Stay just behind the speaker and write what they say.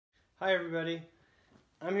Hi everybody,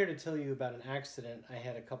 I'm here to tell you about an accident I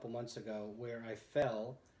had a couple months ago where I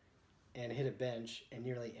fell and hit a bench and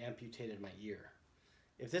nearly amputated my ear.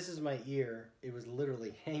 If this is my ear, it was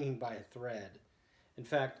literally hanging by a thread. In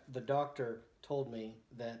fact, the doctor told me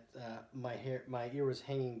that my ear was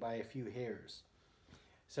hanging by a few hairs.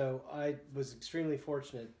 So I was extremely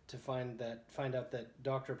fortunate to find out that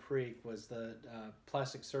Dr. Parikh was the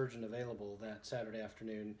plastic surgeon available that Saturday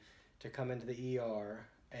afternoon to come into the ER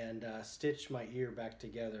and stitch my ear back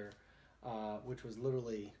together, which was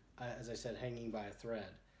literally, as I said, hanging by a thread.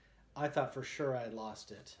 I thought for sure I had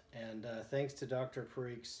lost it, and thanks to Dr.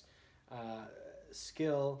 Parikh's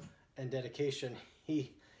skill and dedication,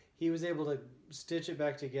 he was able to stitch it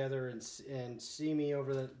back together and see me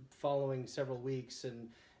over the following several weeks and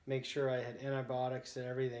make sure I had antibiotics and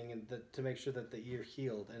everything, and to make sure that the ear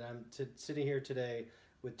healed. And I'm sitting here today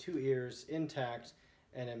with two ears intact,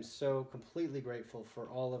 and I'm so completely grateful for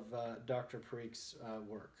all of Dr. Parikh's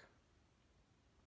work.